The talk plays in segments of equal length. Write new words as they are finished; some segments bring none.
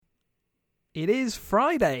It is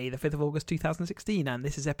Friday, the 5th of August 2016, and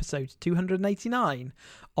this is episode 289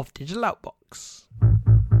 of Digital Outbox.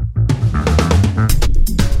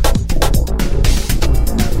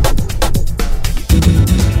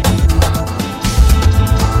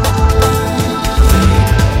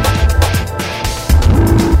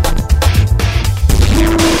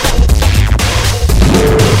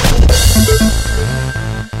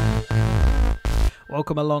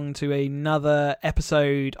 Welcome along to another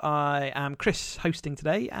episode. I am Chris hosting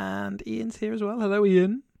today, and Ian's here as well. Hello,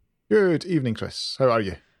 Ian. Good evening, Chris. How are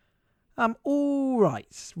you? I'm all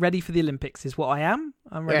right. Ready for the Olympics is what I am.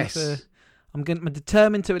 I'm ready Yes. I'm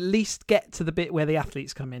determined to at least get to the bit where the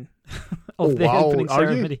athletes come in of the wow. opening Are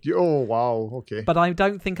ceremony. you? Oh, wow. Okay. But I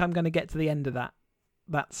don't think I'm going to get to the end of that.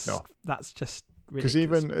 That's just Because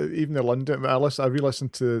ridiculous. even the London, I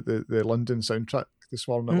re-listened to the London soundtrack this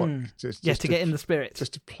morning at work. Just to get in the spirit.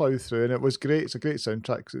 Just to plough through, and it was great. It's a great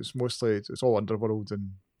soundtrack because it's all Underworld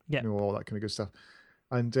and all that kind of good stuff.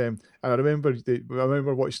 And I remember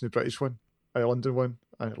watching the British one, London one.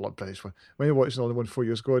 I love British one. When you were watching the London one 4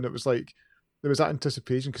 years ago, and it was like there was that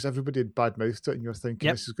anticipation because everybody had bad mouthed it, and you were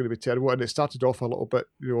thinking this is going to be terrible. And it started off a little bit,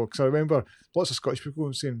 because I remember lots of Scottish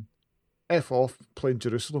people saying, "F off playing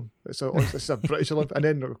Jerusalem." It's a British Olympic, and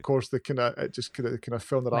then of course it just kind of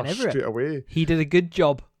fell their arse straight away. He did a good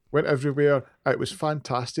job. Went everywhere. It was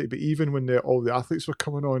fantastic. But even when all the athletes were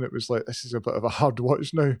coming on, it was like, this is a bit of a hard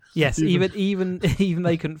watch now. Yes, even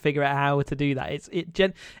they couldn't figure out how to do that. It's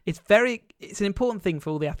an important thing for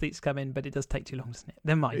all the athletes to come in, but it does take too long, doesn't it?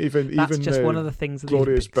 Never mind. That's just one of the things.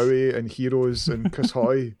 Glorious Bowie and Heroes and Chris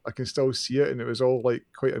Hoy, I can still see it, and it was all like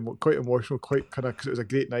quite emotional, quite kind of, because it was a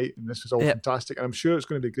great night, and this was all fantastic. And I'm sure it's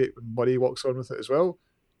going to be great when Murray walks on with it as well.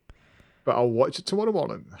 But I'll watch it tomorrow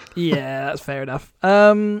morning. Yeah, that's fair enough.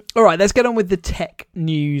 All right, let's get on with the tech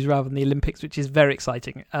news rather than the Olympics, which is very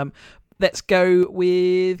exciting. Let's go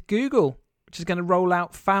with Google, which is going to roll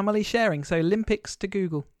out family sharing. So Olympics to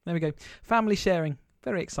Google. There we go. Family sharing.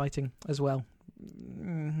 Very exciting as well.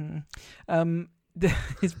 Mm-hmm.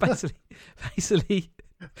 It's basically...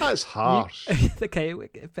 That's harsh. Okay,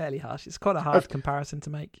 fairly harsh. It's quite a hard comparison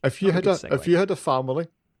to make. If you had a family,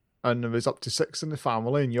 and there was up to 6 in the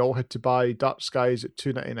family, and you all had to buy dark skies at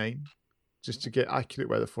 $2.99 just to get accurate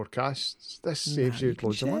weather forecasts, this saves you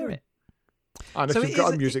loads of money. And if you've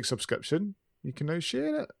got a music subscription, you can now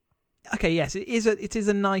share it. Okay, yes, it is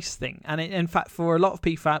a nice thing, and in fact, for a lot of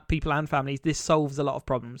people and families, this solves a lot of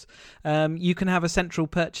problems. You can have a central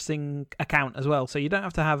purchasing account as well, so you don't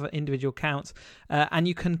have to have individual accounts, and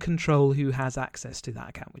you can control who has access to that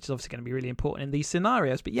account, which is obviously going to be really important in these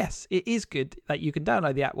scenarios. But yes, it is good that you can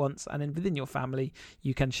download the app once, and then within your family,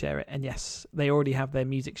 you can share it. And yes, they already have their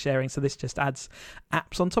music sharing, so this just adds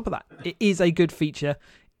apps on top of that. It is a good feature.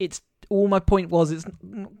 My point was, it's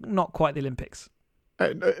not quite the Olympics.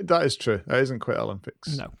 That is true. It isn't quite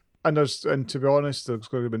Olympics. No. And to be honest, there's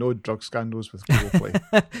going to be no drug scandals with Google Play.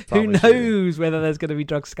 Who knows whether there's going to be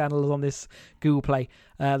drug scandals on this Google Play?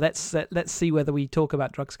 Let's see whether we talk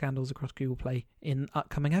about drug scandals across Google Play in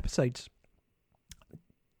upcoming episodes.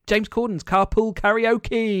 James Corden's Carpool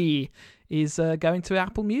Karaoke is going to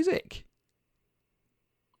Apple Music.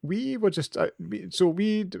 We were just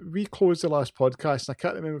we closed the last podcast, and I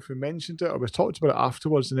can't remember if we mentioned it or we talked about it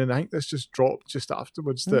afterwards, and then I think this just dropped just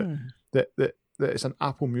afterwards that it's an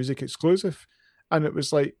Apple Music exclusive, and it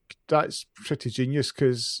was like, that's pretty genius,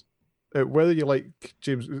 because whether you like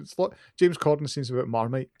James Corden seems a bit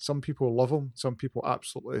Marmite. Some people love him, some people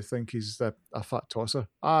absolutely think he's a fat tosser.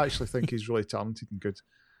 I actually think he's really talented and good.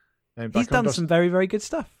 He's done some very, very good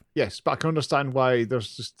stuff. Yes, but I can understand why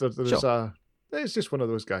it's just one of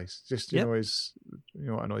those guys. Just annoys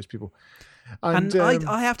people. And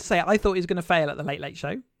I have to say, I thought he was going to fail at the Late Late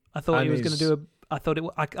Show. I thought he was going to do I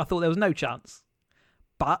thought there was no chance.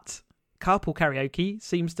 But Carpool Karaoke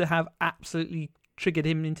seems to have absolutely triggered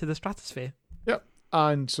him into the stratosphere. Yep.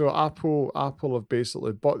 And so Apple have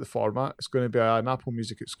basically bought the format. It's going to be an Apple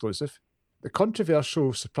Music exclusive. The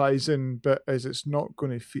controversial, surprising bit is it's not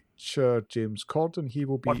going to feature James Corden. He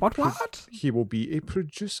will be what? He will be a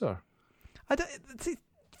producer.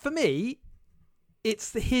 For me,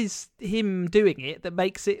 it's him doing it that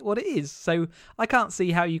makes it what it is. So I can't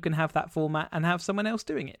see how you can have that format and have someone else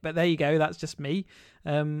doing it. But there you go. That's just me.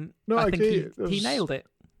 I think he nailed it.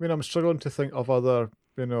 I mean, I'm struggling to think of other,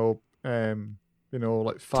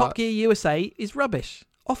 like Top Gear USA is rubbish.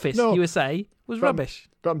 Office USA was rubbish.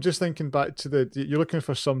 But I'm just thinking back to you're looking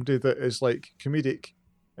for somebody that is like comedic,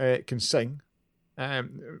 can sing,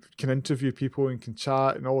 can interview people and can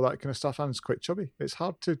chat and all that kind of stuff, and it's quite chubby. It's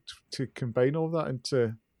hard to combine all that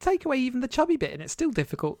into... Take away even the chubby bit and it's still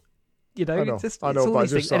difficult. You know, I know, it's all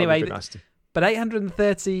these things. Anyway, But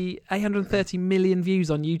 830 million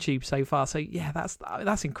views on YouTube so far. So yeah,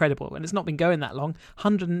 that's incredible, and it's not been going that long.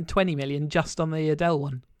 120 million just on the Adele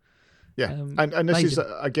one. Yeah, and this amazing. Is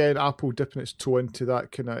again Apple dipping its toe into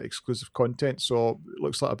that kind of exclusive content. So it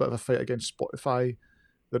looks like a bit of a fight against Spotify.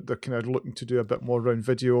 They're kind of looking to do a bit more around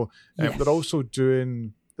video. Yes. They're also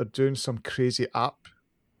doing some crazy app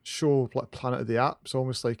show, like Planet of the Apps,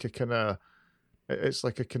 almost like it's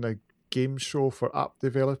like a kind of game show for app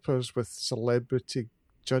developers with celebrity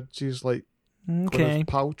judges like Gwyneth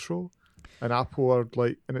Paltrow, and Apple are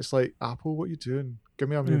like, and it's like, Apple, what are you doing? Give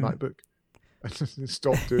me a new MacBook and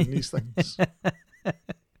stop doing these things. Yeah,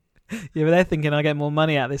 but they're thinking I get more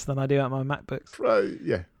money out of this than I do out of my MacBooks. Right?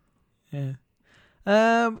 Yeah.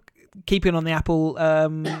 Keeping on the Apple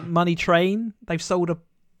money train, they've sold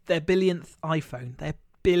their billionth iPhone. They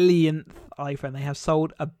have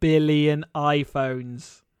sold 1 billion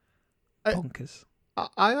iPhones. Bonkers.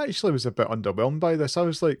 I actually was a bit underwhelmed by this. I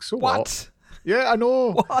was like, so what? Yeah, I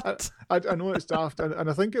know. What? I know it's daft, and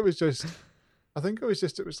I think it was just.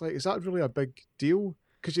 It was like, is that really a big deal?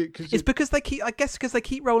 It's because they keep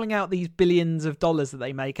rolling out these billions of dollars that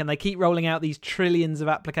they make, and they keep rolling out these trillions of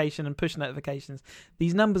application and push notifications.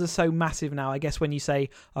 These numbers are so massive now. I guess when you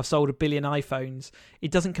say I've sold 1 billion iPhones,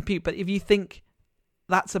 it doesn't compute. But if you think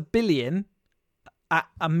that's 1 billion at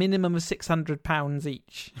a minimum of £600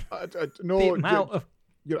 each, no,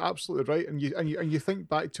 you're absolutely right. And you think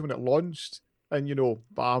back to when it launched, and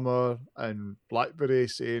Bama and BlackBerry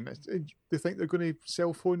saying they think they're going to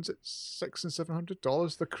sell phones at $600 and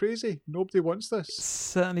 $700. They're crazy. Nobody wants this. It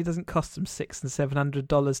certainly doesn't cost them $600 and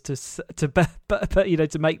 $700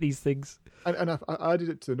 to make these things. And I added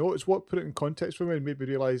it to the notes. What put it in context for me and made me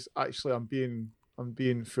realise actually I'm being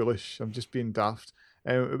foolish. I'm just being daft.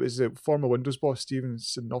 It was the former Windows boss Steven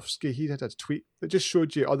Sinofsky. He had a tweet that just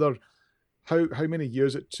showed you how many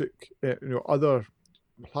years it took other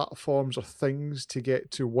platforms or things to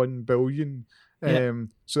get to 1 billion. So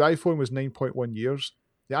the iPhone was 9.1 years.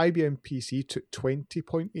 The IBM PC took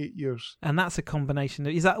 20.8 years. And that's a combination.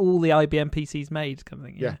 Is that all the IBM PCs made? Kind of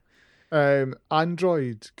thing? Yeah.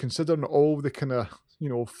 Android, considering all the kind of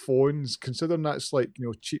phones, considering that's like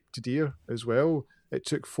cheap to dear as well, it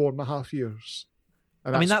took 4.5 years.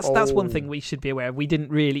 And that's one thing we should be aware of. We didn't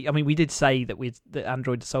really. we did say that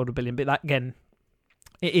Android sold 1 billion, but that again,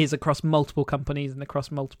 it is across multiple companies and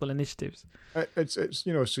across multiple initiatives. It's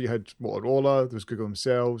so you had Motorola, there was Google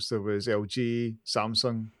themselves, there was LG,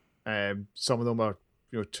 Samsung. Some of them are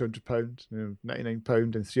 £200, £99 and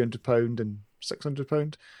 £300 and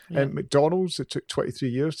 £600. Yeah. McDonald's, it took 23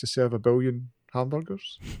 years to serve 1 billion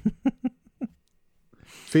hamburgers.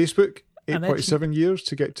 Facebook, 8.7 years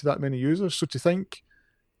to get to that many users. So to think,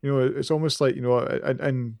 it's almost like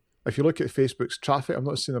and if you look at Facebook's traffic, I'm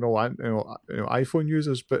not saying they're all iPhone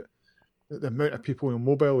users, but the amount of people on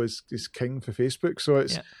mobile is king for Facebook. So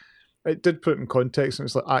it did put it in context, and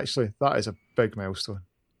it's like, actually, that is a big milestone.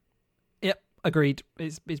 Yep, agreed.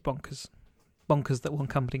 It's bonkers that one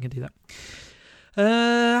company can do that.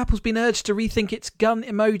 Apple's been urged to rethink its gun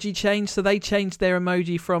emoji change, so they changed their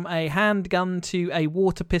emoji from a handgun to a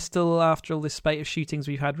water pistol after all this spate of shootings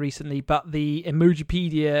we've had recently. But the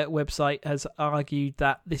Emojipedia website has argued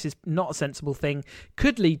that this is not a sensible thing,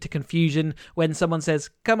 could lead to confusion when someone says,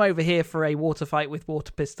 come over here for a water fight with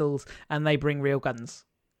water pistols, and they bring real guns.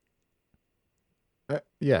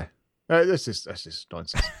 This is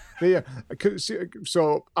nonsense.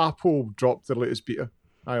 So Apple dropped their latest beta,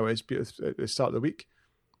 iOS beta, at the start of the week,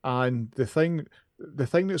 and the thing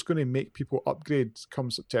that's going to make people upgrade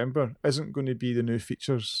come September isn't going to be the new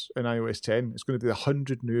features in iOS 10. It's going to be the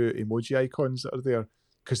 100 new emoji icons that are there,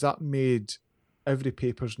 because that made every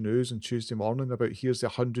paper's news on Tuesday morning about here's the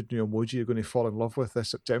 100 new emoji you're going to fall in love with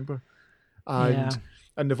this September. And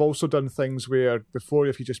they've also done things where before,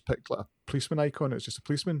 if you just picked like a policeman icon, it's just a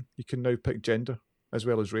policeman, you can now pick gender as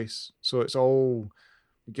well as race. So it's all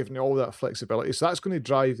giving you all that flexibility. So that's going to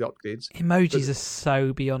drive the upgrades. Emojis are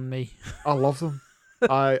so beyond me. I love them.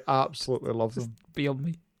 I absolutely love them. Beyond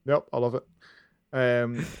me. Yep, I love it.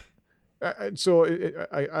 And so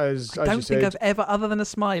I don't think I've ever, other than a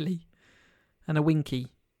smiley and a winky,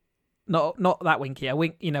 not that winky, a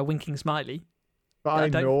winking smiley.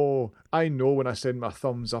 But I know when I send my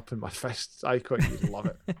thumbs up and my fist icon, you love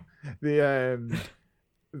it.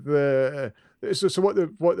 So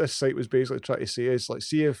what this site was basically trying to say is like,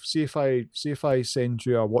 see if I send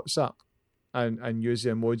you a WhatsApp and use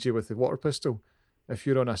the emoji with the water pistol, if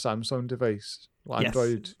you're on a Samsung device,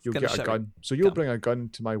 Android, you'll get a gun. So you'll bring a gun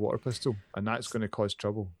to my water pistol, and that's going to cause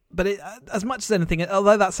trouble. But as much as anything,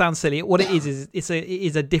 although that sounds silly, what it is it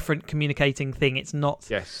is a different communicating thing. It's not.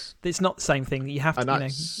 Yes. It's not the same thing. You have to.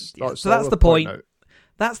 That's so that's the point.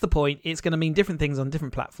 That's the point. It's going to mean different things on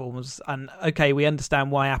different platforms. And okay, we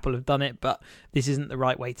understand why Apple have done it, but this isn't the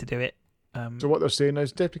right way to do it. So what they're saying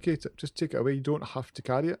is deprecate it. Just take it away. You don't have to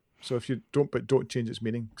carry it. So if you don't change its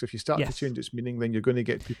meaning. Because if you start to change its meaning, then you're going to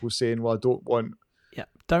get people saying, well, I don't want... Yeah,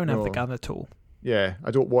 don't have the gun at all. Yeah,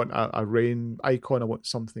 I don't want a rain icon. I want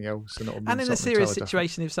something else. And in a serious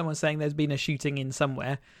situation, if someone's saying there's been a shooting in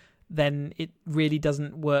somewhere, then it really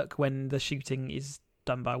doesn't work when the shooting is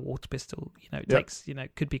done by a water pistol. It takes,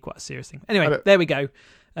 could be quite a serious thing. Anyway, there we go.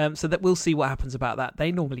 So that we'll see what happens about that.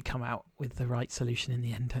 They normally come out with the right solution in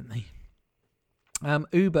the end, don't they?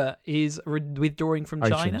 Uber is withdrawing from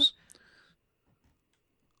China.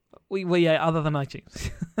 Other than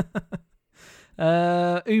iTunes.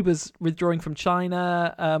 Uber's withdrawing from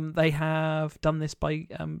China. They have done this by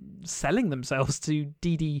selling themselves to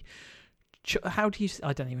Didi. How do you?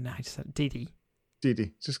 I don't even know how to say it. Didi.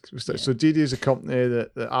 So Didi is a company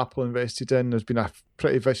that Apple invested in. There's been a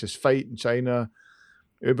pretty vicious fight in China.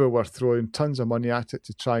 Uber were throwing tons of money at it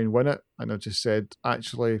to try and win it, and I've just said,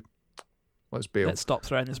 actually, let's bail. Let's stop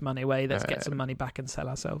throwing this money away. Let's get some money back and sell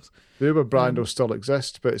ourselves. The Uber brand will still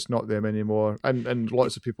exist, but it's not them anymore. And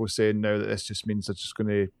lots of people are saying now that this just means they're just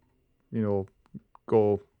going to,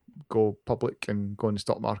 go public and go on the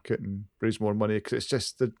stock market and raise more money, because it's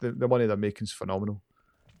just the money they're making is phenomenal.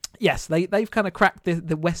 Yes, they've kind of cracked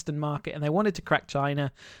the Western market, and they wanted to crack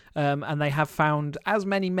China, and they have found, as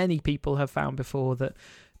many people have found before, that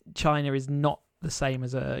China is not the same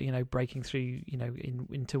as breaking through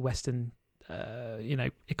into Western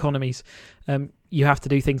economies. You have to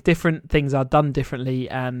do things different. Things are done differently,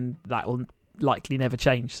 and that will likely never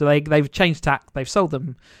change. So they've changed tack. They've sold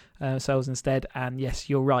themselves instead. And yes,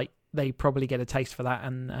 you're right. They probably get a taste for that,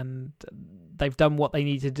 and they've done what they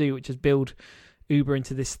need to do, which is build Uber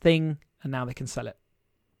into this thing, and now they can sell it.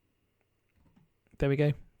 There we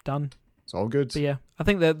go. Done. It's all good. But yeah, I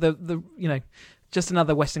think the just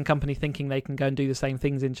another Western company thinking they can go and do the same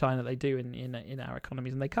things in China they do in our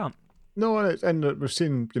economies, and they can't. No, and we've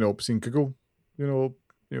seen Google,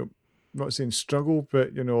 not saying struggle,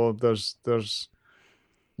 but there's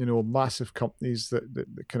massive companies that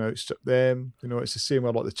can outstrip them. It's the same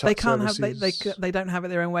with a lot of the chat they can't services. They don't have it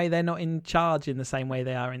their own way. They're not in charge in the same way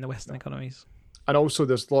they are in the Western economies. And also,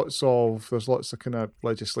 there's lots of kind of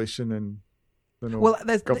legislation and.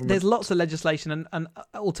 There's lots of legislation, and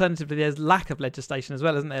alternatively, there's lack of legislation as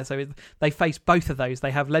well, isn't there? So they face both of those. They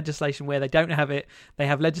have legislation where they don't have it. They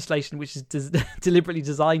have legislation which is deliberately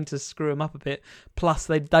designed to screw them up a bit. Plus,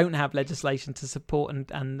 they don't have legislation to support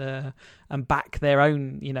and back their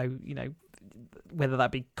own, whether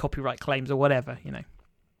that be copyright claims or whatever,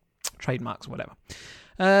 trademarks or whatever.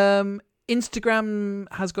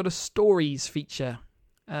 Instagram has got a stories feature,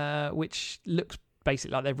 which looks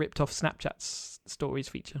basically like they've ripped off Snapchat's stories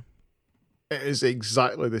feature. It is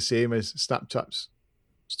exactly the same as Snapchat's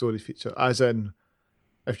stories feature, as in,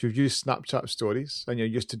 if you've used Snapchat stories and you're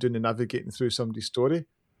used to doing the navigating through somebody's story,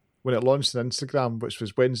 when it launched on Instagram, which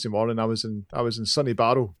was Wednesday morning, I was in sunny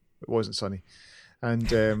Barrow. It wasn't sunny, and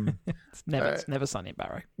it's never sunny in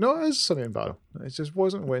Barrow. No, it is sunny in Barrow. It just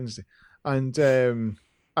wasn't Wednesday, and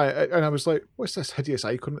I was like, what's this hideous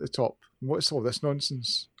icon at the top? What's all this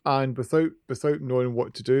nonsense? And without knowing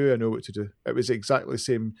what to do, I know what to do. It was exactly the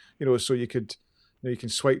same, so you could, you can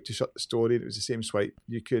swipe to shut the story, and it was the same swipe.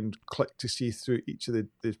 You can click to see through each of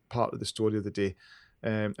the part of the story of the day.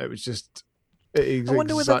 It was just, I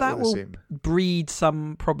wonder whether that will breed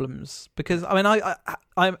some problems, because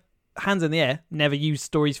I'm hands in the air, never used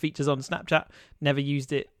stories features on Snapchat, never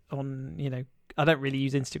used it on, I don't really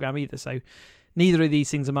use Instagram either, so neither of these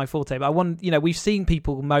things are my forte. But I want, we've seen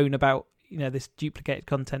people moan about, this duplicated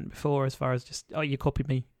content before, as far as just, you copied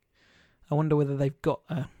me. I wonder whether they've got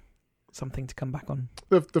something to come back on.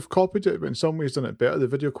 They've copied it, but in some ways done it better. The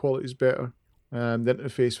video quality is better. The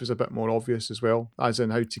interface was a bit more obvious as well, as in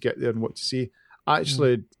how to get there and what to see. I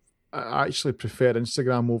actually prefer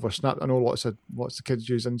Instagram over Snap. I know lots of kids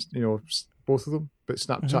use both of them, but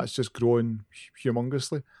Snapchat's just growing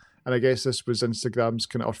humongously. And I guess this was Instagram's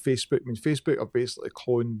kind of, or Facebook. I mean, Facebook have basically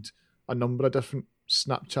cloned a number of different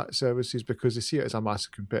Snapchat services because they see it as a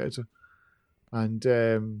massive competitor. And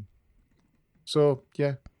so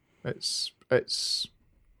yeah, it's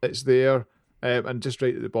there. And just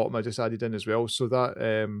right at the bottom, I just added in as well. So that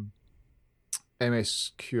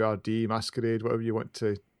MSQRD, Masquerade, whatever you want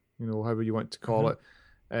to, however you want to call it,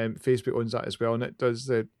 Facebook owns that as well, and it does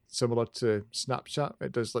the similar to Snapchat.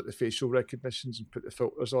 It does like the facial recognitions and put the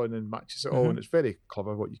filters on and matches it all, and it's very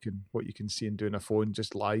clever what you can see and do on a phone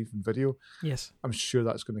just live and video. Yes, I'm sure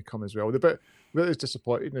that's going to come as well. The bit really was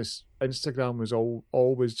disappointing is Instagram was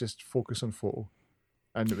always just focus on photo,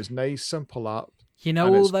 and it was nice, simple app. You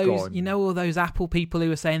know all those Apple people who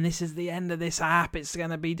were saying this is the end of this app, it's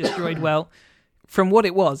going to be destroyed. Well, from what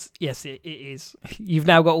it was, yes, it is. You've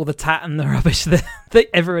now got all the tat and the rubbish that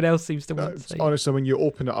everyone else seems to want to see. Honestly, when you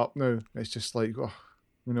open it up now, it's just like,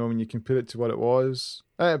 when you compare it to what it was.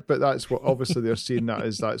 But that's what, obviously, they're seeing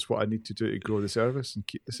that's what I need to do to grow the service and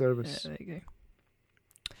keep the service. Yeah, there you go.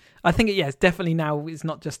 I think, it's definitely now, it's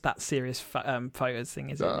not just that serious photos thing,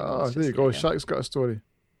 is it? There you go. Shaq's got a story.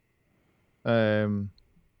 It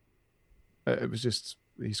was just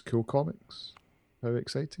these cool comics. How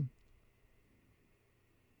exciting.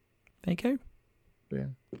 There you go. Yeah.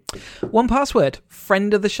 1Password,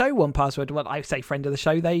 friend of the show. 1Password. Well, I say friend of the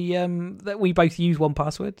show. They that we both use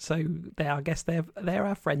 1Password, so I guess they're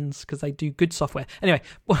our friends because they do good software. Anyway,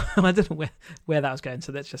 I don't know where that was going,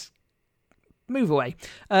 so let's just move away.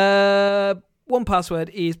 1Password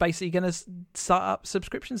is basically going to start up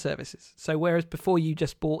subscription services. So whereas before you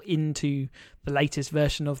just bought into the latest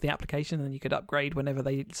version of the application and you could upgrade whenever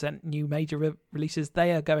they sent new major releases,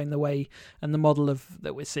 they are going the way and the model of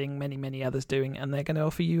that we're seeing many, many others doing, and they're going to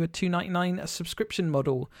offer you a $2.99 subscription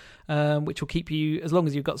model, which will keep you, as long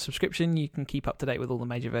as you've got a subscription, you can keep up to date with all the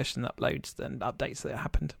major version uploads and updates that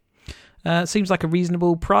happened. Seems like a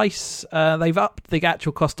reasonable price. They've upped the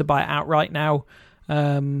actual cost to buy it outright now.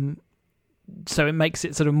 So it makes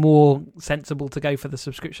it sort of more sensible to go for the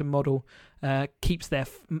subscription model, keeps their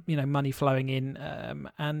money flowing in,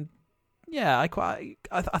 and I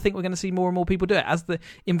think we're going to see more and more people do it as the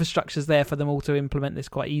infrastructure's there for them all to implement this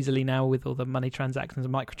quite easily now with all the money transactions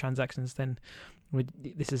and microtransactions. Then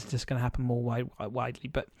this is just going to happen more widely.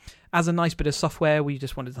 But as a nice bit of software, we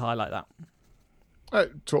just wanted to highlight that.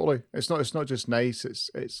 Totally, it's not just nice.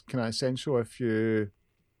 It's kind of essential if you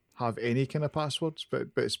have any kind of passwords, but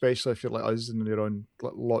especially if you're like us and you're on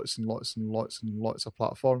lots and lots and lots and lots of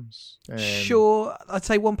platforms. Sure, I'd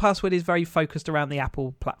say 1Password is very focused around the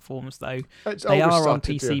Apple platforms, though. They are on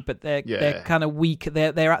PC, but they're kind of weak.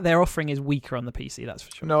 Their offering is weaker on the PC. That's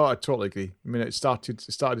for sure. No, I totally agree. I mean, it started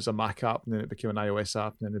as a Mac app, and then it became an iOS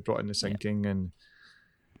app, and then they brought in the syncing,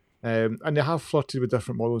 and they have flirted with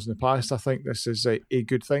different models in the past. I think this is a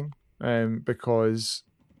good thing, because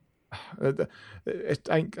I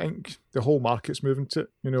think the whole market's moving to it.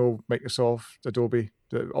 Microsoft, Adobe,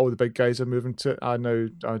 all the big guys are moving to it. I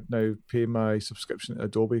now pay my subscription to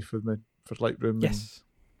Adobe for Lightroom and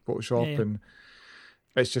Photoshop, and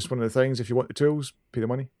it's just one of the things. If you want the tools, pay the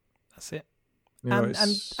money. That's it. And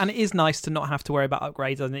it is nice to not have to worry about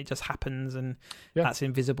upgrades, and it just happens, and that's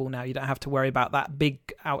invisible now. You don't have to worry about that big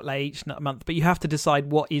outlay each month, but you have to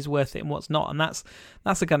decide what is worth it and what's not, and that's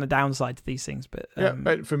the kind of downside to these things. But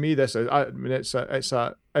for me, this is, it's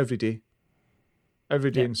a every day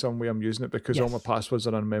in some way I'm using it, because all my passwords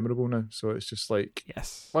are unmemorable now. So it's just like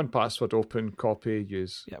 1Password, open, copy,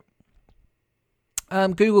 use.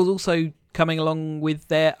 Yep. Google's also coming along with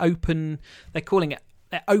their open. They're calling it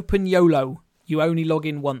their Open YOLO. You only log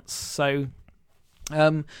in once. So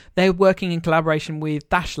they're working in collaboration with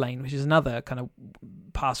Dashlane, which is another kind of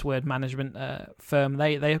password management firm.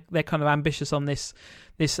 They're kind of ambitious on this,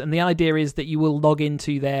 and the idea is that you will log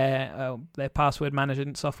into their password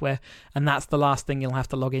management software, and that's the last thing you'll have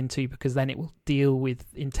to log into, because then it will deal with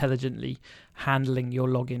intelligently handling your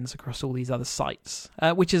logins across all these other sites,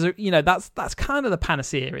 which is that's kind of the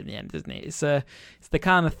panacea in the end, isn't it? It's the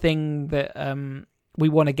kind of thing that we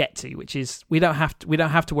want to get to, which is we don't have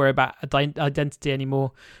to worry about identity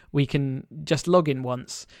anymore. We can just log in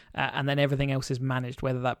once, and then everything else is managed,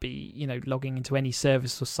 whether that be logging into any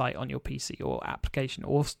service or site on your PC or application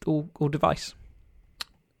or device.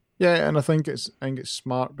 Yeah, and I think it's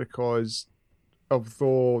smart, because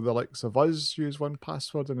although the likes of us use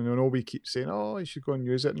 1Password, and I know we keep saying, oh, you should go and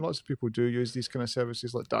use it, and lots of people do use these kind of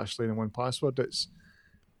services like Dashlane and 1Password, it's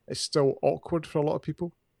still awkward for a lot of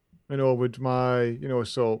people. Would my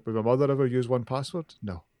mother ever use 1Password?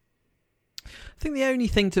 No. I think the only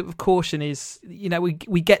thing of caution is,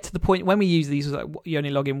 we get to the point when we use these, like, you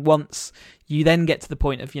only log in once. You then get to the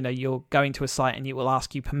point of, you're going to a site and it will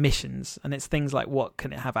ask you permissions, and it's things like what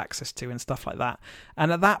can it have access to and stuff like that. And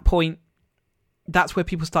at that point, that's where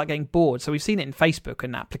people start getting bored. So we've seen it in Facebook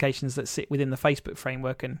and applications that sit within the Facebook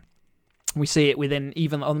framework, and we see it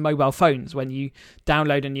even on mobile phones when you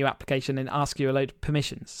download a new application and ask you a load of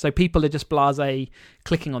permissions. So people are just blasé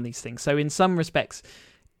clicking on these things. So in some respects,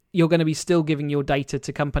 you're going to be still giving your data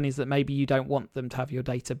to companies that maybe you don't want them to have your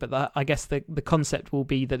data. But I guess the concept will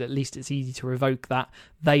be that at least it's easy to revoke that.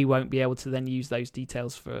 They won't be able to then use those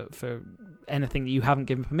details for anything that you haven't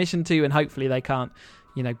given permission to, and hopefully they can't,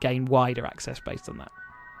 gain wider access based on that.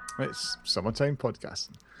 It's summertime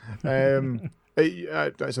podcasting.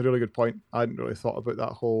 That's a really good point. I hadn't really thought about that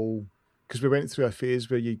whole... Because we went through a phase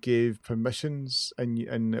where you gave permissions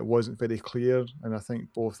and it wasn't very clear, and I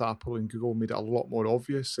think both Apple and Google made it a lot more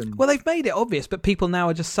obvious. Well, they've made it obvious, but people now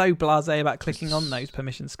are just so blasé about clicking on those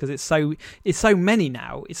permissions because it's so many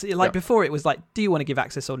now. It's like before it was like, do you want to give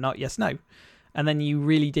access or not? Yes, no. And then you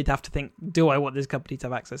really did have to think, do I want this company to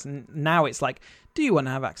have access? And now it's like, do you want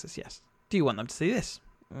to have access? Yes. Do you want them to see this?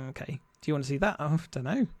 Okay. Do you want to see that? Oh, I don't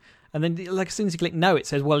know. And then like as soon as you click no, it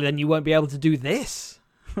says, well, then you won't be able to do this.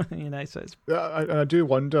 So it's... I do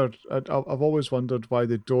wonder. I've always wondered why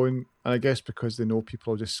they don't, and I guess because they know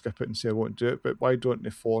people will just skip it and say I won't do it. But why don't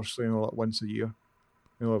they force like once a year,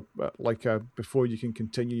 before you can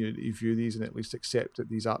continue to view these and at least accept that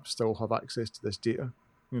these apps still have access to this data,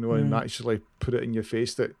 and actually put it in your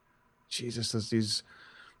face that Jesus, there's these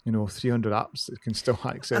 300 apps that can still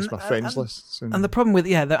access my friends lists. And the problem with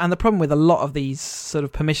the problem with a lot of these sort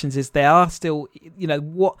of permissions is they are still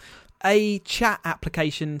what. A chat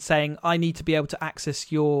application saying, I need to be able to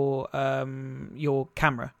access your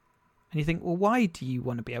camera. And you think, well, why do you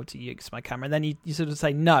want to be able to use my camera? And then you sort of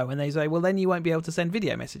say no. And they say, well, then you won't be able to send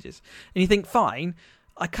video messages. And you think, fine,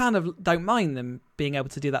 I kind of don't mind them being able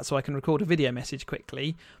to do that so I can record a video message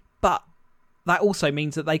quickly. But that also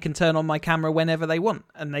means that they can turn on my camera whenever they want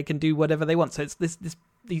and they can do whatever they want. So it's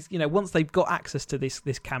these once they've got access to this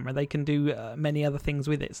camera, they can do many other things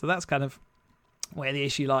with it. So that's kind of where the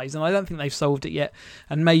issue lies, and I don't think they've solved it yet.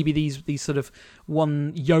 And maybe these sort of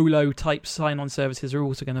one YOLO type sign-on services are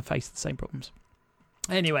also going to face the same problems.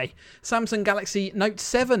 Anyway, Samsung Galaxy Note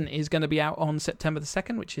 7 is going to be out on September the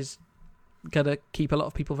 2nd, which is going to keep a lot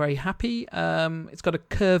of people very happy. It's got a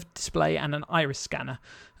curved display and an iris scanner,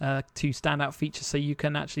 two standout features, so you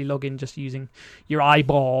can actually log in just using your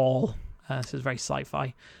eyeball. This is very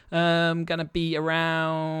sci-fi. Going to be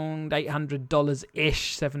around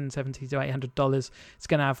 $800-ish, $770 to $800. It's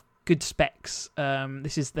going to have good specs.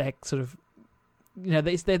 This is their sort of,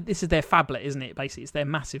 this is their phablet, isn't it? Basically, it's their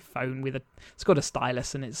massive phone it's got a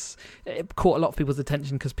stylus, and it caught a lot of people's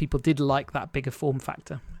attention because people did like that bigger form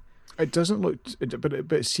factor. It doesn't look,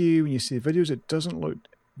 but see when you see the videos, it doesn't look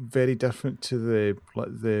very different to the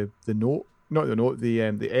Note, not the Note,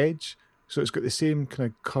 the Edge. So it's got the same kind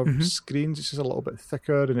of curved screens. It's just a little bit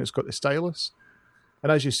thicker, and it's got the stylus. And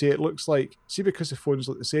as you say, it looks like, because the phones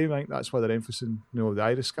look the same, I think that's why they're emphasizing, the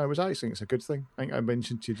iris scanner, which I actually think it's a good thing. I think I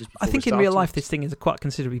mentioned to you just before I think in real life this thing is quite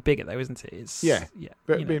considerably bigger, though, isn't it? It's,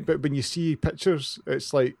 But when you see pictures,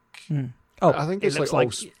 it's like, I think it looks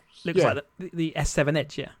like the S7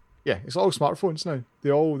 Edge, Yeah, it's all smartphones now.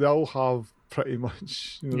 They all have pretty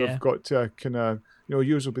much, they've got to kind of,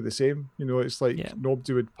 yours will be the same. It's like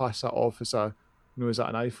nobody would pass that off as a, is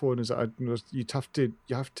that an iPhone? Is that you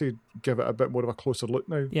have to give it a bit more of a closer look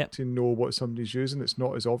now to know what somebody's using. It's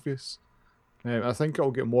not as obvious. I think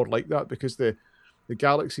it'll get more like that because the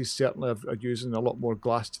Galaxies certainly are using a lot more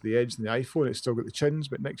glass to the edge than the iPhone. It's still got the chins,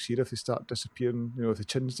 but next year if they start disappearing, if the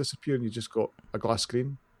chins disappear and you just got a glass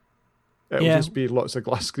screen, it'll just be lots of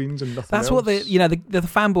glass screens and nothing else. That's what the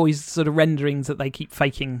fanboys sort of renderings that they keep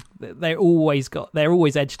faking. They're always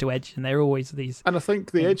edge to edge, and they're always these. And I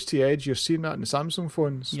think the edge to edge, you're seeing that in the Samsung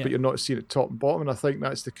phones, but you're not seeing it top and bottom. And I think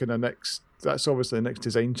that's the kind of next. That's obviously the next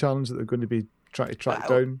design challenge that they're going to be trying to track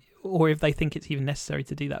down. Or if they think it's even necessary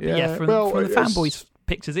to do that. But from the fanboys'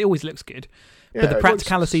 pictures, it always looks good. But the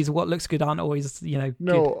practicalities of what looks good aren't always, No,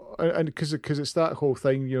 good. And because it's that whole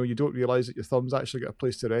thing, you don't realise that your thumb's actually got a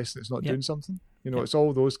place to rest and it's not doing something. It's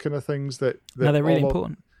all those kind of things that no, they're really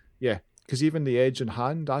important. Yeah, because even the edge and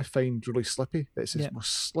hand, I find really slippy. It's this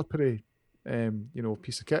most slippery,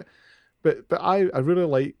 piece of kit. But I really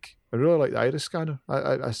like the iris scanner.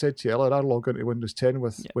 I said to you earlier, I log into Windows 10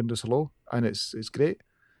 with Windows Hello, and it's great,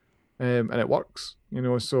 and it works.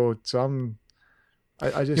 So I'm.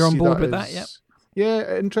 I just You're on board that with that,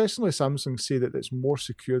 Yeah, interestingly, Samsung say that it's more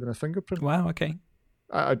secure than a fingerprint. Wow, okay.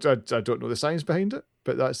 I don't know the science behind it,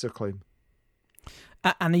 but that's their claim.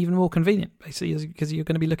 And even more convenient, basically, because you're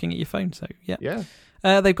going to be looking at your phone. So, Yeah.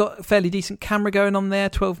 They've got a fairly decent camera going on there,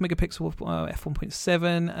 12 megapixel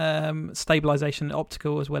f1.7, stabilization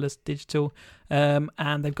optical as well as digital,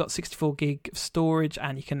 and they've got 64 gig of storage,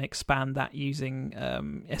 and you can expand that using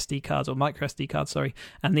SD cards or micro SD cards. Sorry,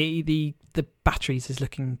 and the batteries is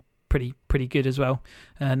looking pretty good as well.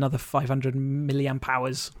 Another 500 milliamp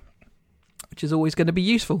hours, which is always going to be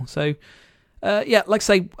useful. So. Yeah, like I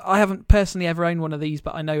say, I haven't personally ever owned one of these,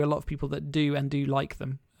 but I know a lot of people that do and do like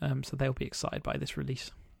them, so they'll be excited by this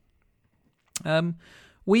release.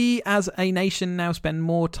 We as a nation now spend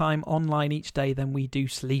more time online each day than we do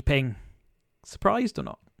sleeping. Surprised or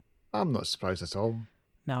not? I'm not surprised at all.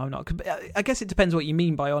 No, I'm not. I guess it depends what you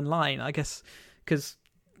mean by online. I guess because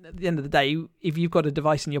at the end of the day, if you've got a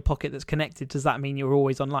device in your pocket that's connected, does that mean you're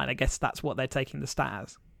always online? I guess that's what they're taking the stat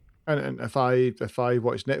as. And if I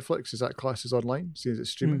watch Netflix, is that classed as online, seeing as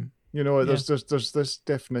it's streaming? You know, there's this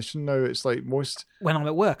definition now. It's like most... When I'm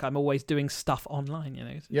at work, I'm always doing stuff online, you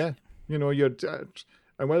know. Yeah, you know, you're...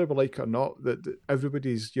 And whether we like it or not, that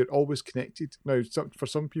you're always connected. Now, for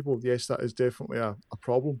some people, yes, that is definitely a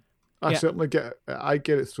problem. I certainly get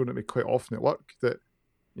it thrown at me quite often at work that,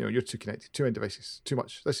 you know, you're too connected, too many devices, too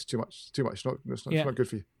much. This is too much. It's not good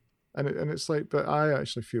for you. And it's like, but I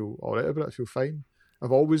actually feel all right about it. I feel fine.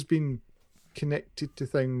 I've always been connected to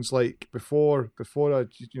things like before I,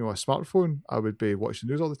 you know, a smartphone, I would be watching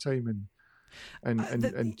news all the time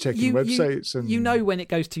and checking websites. And you know when it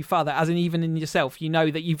goes too far, that as in even in yourself, you know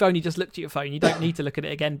that you've only just looked at your phone. You don't need to look at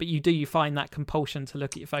it again, but you find that compulsion to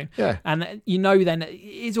look at your phone. Yeah. And you know then it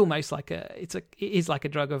is almost like it is like a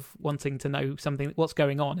drug of wanting to know something, what's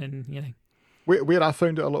going on, and you know. Where I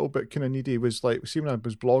found it a little bit kind of needy was like, see, when I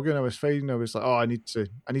was blogging, I was fine. I was like, I need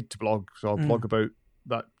to blog, so I'll blog about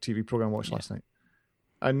that TV program I watched last night.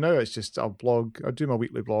 And now it's just I'll do my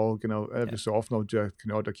weekly blog, and every so often I'll do a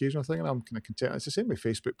kind of odd occasional thing, and I'm kind of content. It's the same with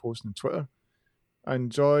Facebook posting and Twitter. I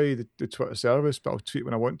enjoy the Twitter service, but I'll tweet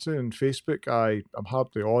when I want to. And Facebook, I'm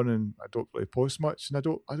hardly on, and I don't really post much, and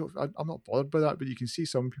I'm not bothered by that. But you can see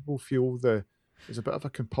some people feel there's a bit of a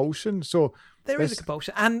compulsion. So there is a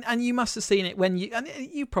compulsion, and you must have seen it when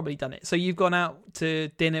you've probably done it. So you've gone out to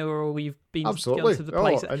dinner, or you've been gone to the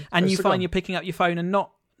place, and you find you're picking up your phone and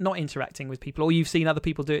not interacting with people, or you've seen other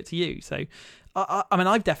people do it to you. So I mean,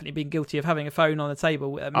 I've definitely been guilty of having a phone on the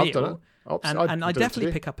table at a meal. I've done it. And I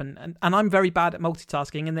definitely pick up and I'm very bad at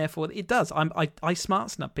multitasking, and therefore it does. I smart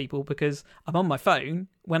snub people because I'm on my phone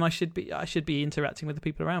when I should be interacting with the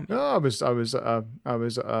people around me. No, I was at a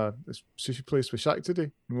sushi place with Shaq today,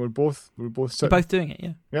 and we were both sitting. You're both doing it,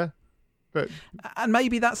 yeah. Yeah. But, and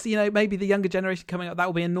maybe that's maybe the younger generation coming up, that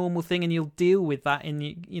will be a normal thing, and you'll deal with that in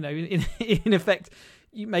effect.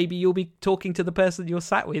 Maybe you'll be talking to the person you're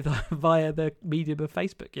sat with via the medium of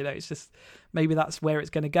Facebook. You know, it's just maybe that's where it's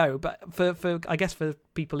going to go. But for I guess for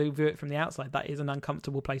people who view it from the outside, that is an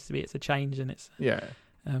uncomfortable place to be. It's a change, and it's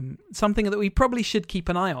something that we probably should keep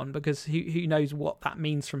an eye on, because who knows what that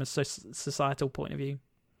means from a societal point of view.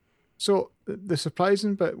 So the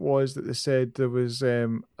surprising bit was that they said there was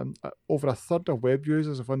over a third of web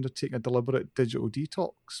users have undertaken a deliberate digital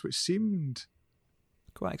detox, which seemed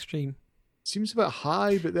quite extreme. Seems a bit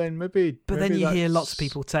high, but then maybe. But then you hear lots of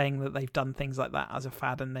people saying that they've done things like that as a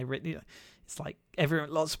fad, and it's like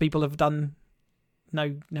lots of people have done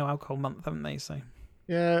no alcohol month, haven't they? So.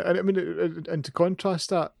 Yeah, and I mean, and to contrast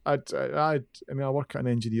that, I work at an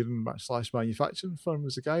engineering / manufacturing firm.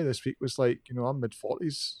 As a guy this week was like, I'm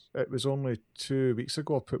mid-40s. It was only 2 weeks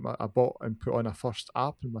ago I bought and put on a first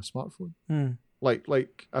app in my smartphone,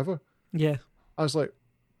 like ever. Yeah, I was like,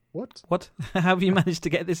 what? How have you managed to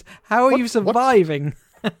get this? How are you surviving?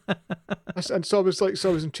 And so I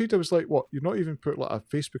was intrigued. I was like, what? You've not even put like a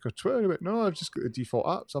Facebook or Twitter? I went, no, I've just got the default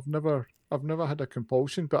apps. I've never had a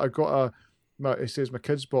compulsion, but I got it says my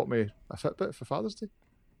kids bought me a Fitbit for Father's Day,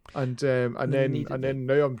 and then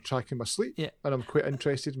now I'm tracking my sleep, and I'm quite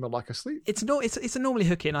interested in my lack of sleep. It's a normally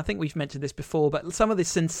hooking. I think we've mentioned this before, but some of this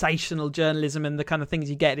sensational journalism and the kind of things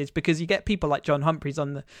you get is because you get people like John Humphreys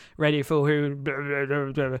on the Radio 4 who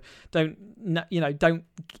don't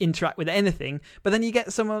interact with anything, but then you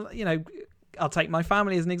get someone, I'll take my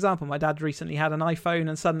family as an example. My dad recently had an iPhone,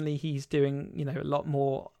 and suddenly he's doing a lot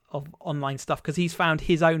more of online stuff because he's found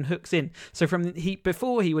his own hooks in. So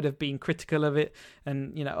before he would have been critical of it,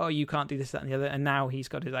 and you can't do this, that, and the other, and now he's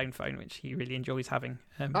got his own phone which he really enjoys having.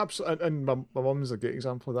 Absolutely, and my mum's a great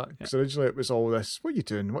example of that, because originally it was all this, what are you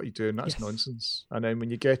doing, that's nonsense, and then when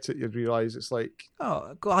you get it you realise it's like,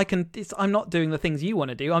 I'm not doing the things you want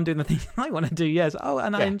to do, I'm doing the things I want to do. Yes.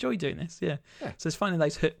 I enjoy doing this. Yeah. So it's finding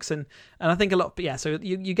those hooks, and I think a lot, but so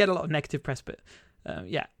you get a lot of negative press, but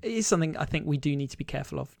it is something I think we do need to be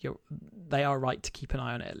careful of. They are right to keep an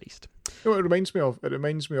eye on it, at least. It reminds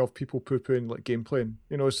me of people poo-pooing like game playing.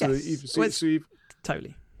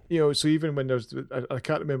 Totally. So even when there's, I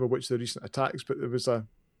can't remember which of the recent attacks, but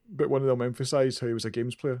but one of them emphasised how he was a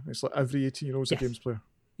games player. It's like every 18-year-old's a games player.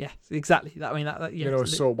 Yeah, exactly.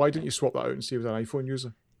 So why don't you swap that out and see if he's an iPhone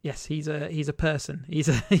user? Yes, he's a person.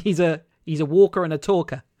 He's a walker and a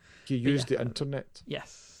talker. He used the internet.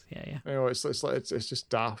 Yes. Yeah. It's just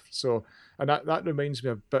daft. So, and that reminds me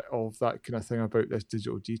a bit of that kind of thing about this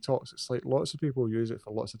digital detox. It's like lots of people use it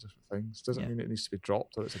for lots of different things. Doesn't mean it needs to be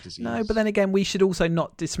dropped or it's a disease. No, but then again, we should also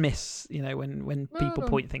not dismiss, when people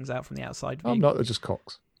point things out from the outside view. I'm not. They're just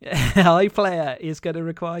cocks. iPlayer is going to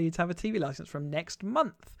require you to have a TV license from next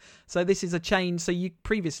month. So this is a change. So you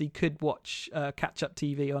previously could watch catch-up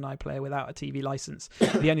TV on iPlayer without a TV license.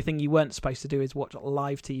 The only thing you weren't supposed to do is watch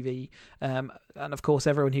live TV. And of course,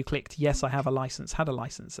 everyone who clicked yes, I have a license had a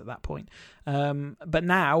license at that point. But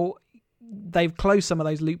now they've closed some of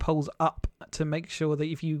those loopholes up to make sure that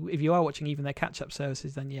if you are watching even their catch-up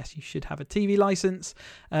services, then yes, you should have a TV license.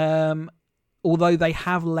 Although they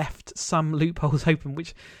have left some loopholes open,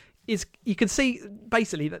 which is, you can see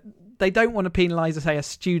basically that they don't want to penalise, say, a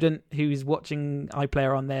student who's watching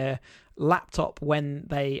iPlayer on their laptop when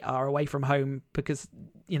they are away from home, because,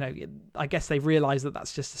 I guess they've realised that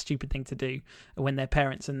that's just a stupid thing to do when their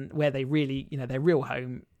parents and where they really, their real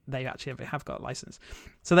home, they actually have got a license.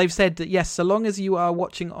 So they've said that, yes, so long as you are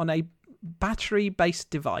watching on a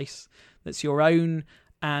battery-based device that's your own,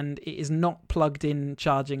 and it is not plugged in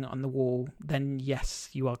charging on the wall, then yes,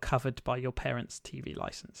 you are covered by your parents' TV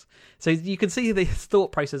license. So you can see the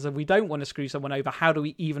thought process of, we don't want to screw someone over. How do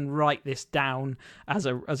we even write this down as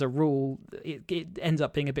a rule? It ends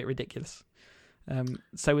up being a bit ridiculous.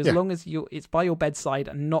 So as long as it's by your bedside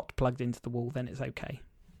and not plugged into the wall, then it's okay.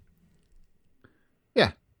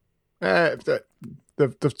 Yeah. They've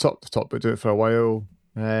talked about doing it for a while.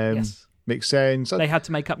 Yes. Makes sense. They had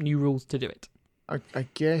to make up new rules to do it. I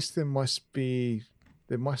guess they must have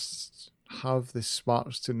the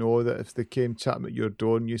smarts to know that if they came chatting at your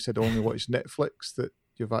door and you said only watch Netflix, that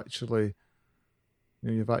you've actually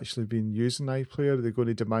been using iPlayer. They're going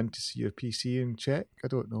to demand to see your PC and check. I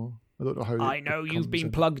don't know how. I know you've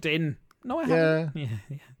been plugged in. No, I haven't.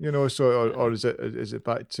 Yeah. So or is it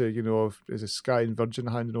back to is it Sky and Virgin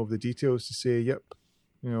handing over the details to say, yep,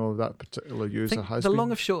 that particular user has been. The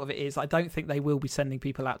long and short of it is, I don't think they will be sending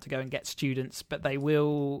people out to go and get students, but they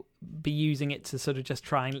will be using it to sort of just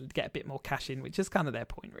try and get a bit more cash in, which is kind of their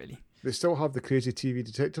point, really. They still have the crazy TV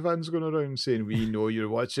detective vans going around saying, we know you're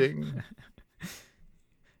watching.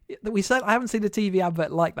 I haven't seen a TV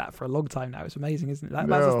advert like that for a long time now. It's amazing, isn't it?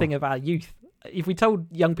 That's the thing of our youth. If we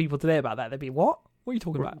told young people today about that, they'd be, what? What are you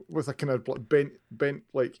talking about? With a kind of bent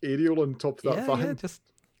like aerial on top of that van. Yeah, just...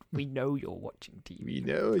 We know you're watching TV. We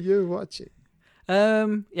know you're watching.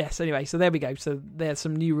 Yes, anyway, so there we go. So there's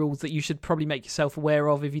some new rules that you should probably make yourself aware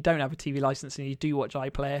of if you don't have a TV license and you do watch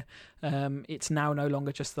iPlayer. It's now no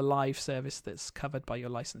longer just the live service that's covered by your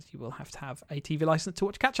license. You will have to have a TV license to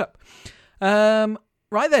watch catch-up.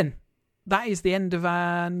 Right then, that is the end of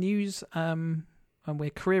our news. And we're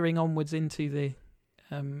careering onwards into the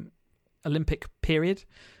Olympic period,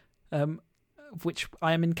 which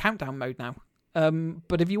I am in countdown mode now.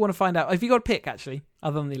 But if you want to find out, have you got a pick actually,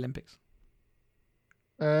 other than the Olympics?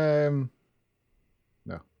 No.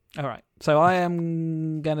 All right. So I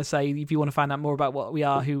am going to say, if you want to find out more about what we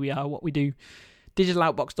are, who we are, what we do,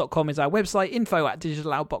 digitaloutbox.com is our website.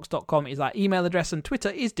 info@digitaloutbox.com is our email address, and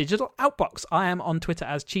Twitter is digitaloutbox. I am on Twitter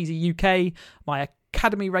as Cheesy UK. My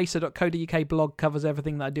academyracer.co.uk blog covers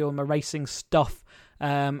everything that I do on my racing stuff.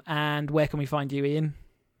 And where can we find you, Ian?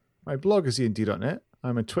 My blog is iand.net.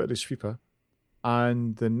 I'm on Twitter as Sweeper.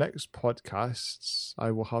 And the next podcasts, I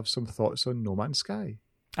will have some thoughts on No Man's Sky.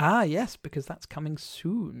 Ah, yes, because that's coming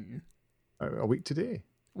soon. A week today.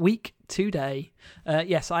 Week today.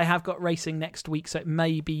 Yes, I have got racing next week, so it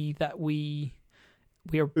may be that we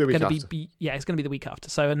are going to be it's going to be the week after.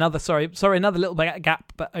 So another another little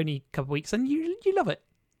gap, but only a couple of weeks. And you love it.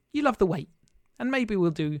 You love the wait. And maybe we'll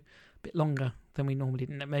do a bit longer than we normally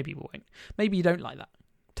do. Maybe we won't. Maybe you don't like that.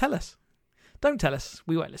 Tell us. Don't tell us.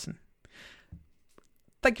 We won't listen.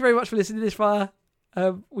 Thank you very much for listening this far.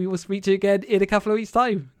 We will speak to you again in a couple of weeks'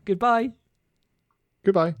 time. Goodbye.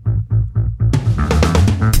 Goodbye.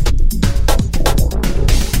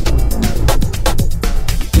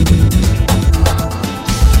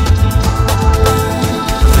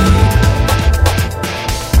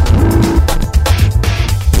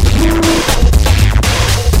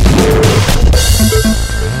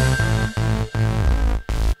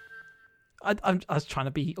 I was trying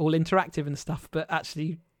to be all interactive and stuff, but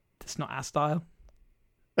actually, it's not our style.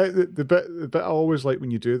 The bit I always like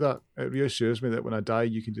when you do that, it reassures me that when I die,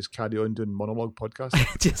 you can just carry on doing monologue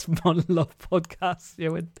podcasts. Just monologue podcasts. Yeah,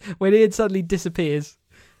 when Ian suddenly disappears,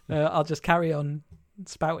 I'll just carry on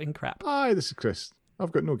spouting crap. Hi, this is Chris.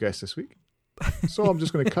 I've got no guest this week, so I'm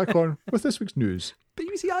just going to crack on with this week's news.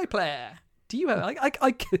 BBC iPlayer. Do you have?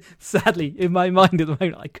 I sadly, in my mind at the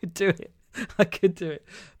moment, I could do it. I could do it.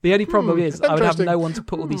 The only problem is I would have no one to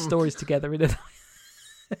put all these stories together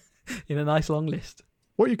in a nice long list.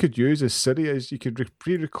 What you could use is Siri. Is you could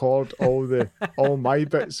pre-record all my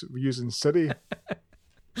bits using Siri.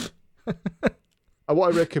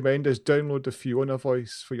 What I recommend is download the Fiona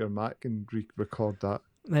voice for your Mac and record that.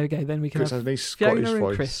 There we go. Then we can have a nice Scottish Fiona and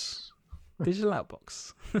voice. Chris. Digital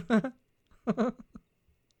Outbox.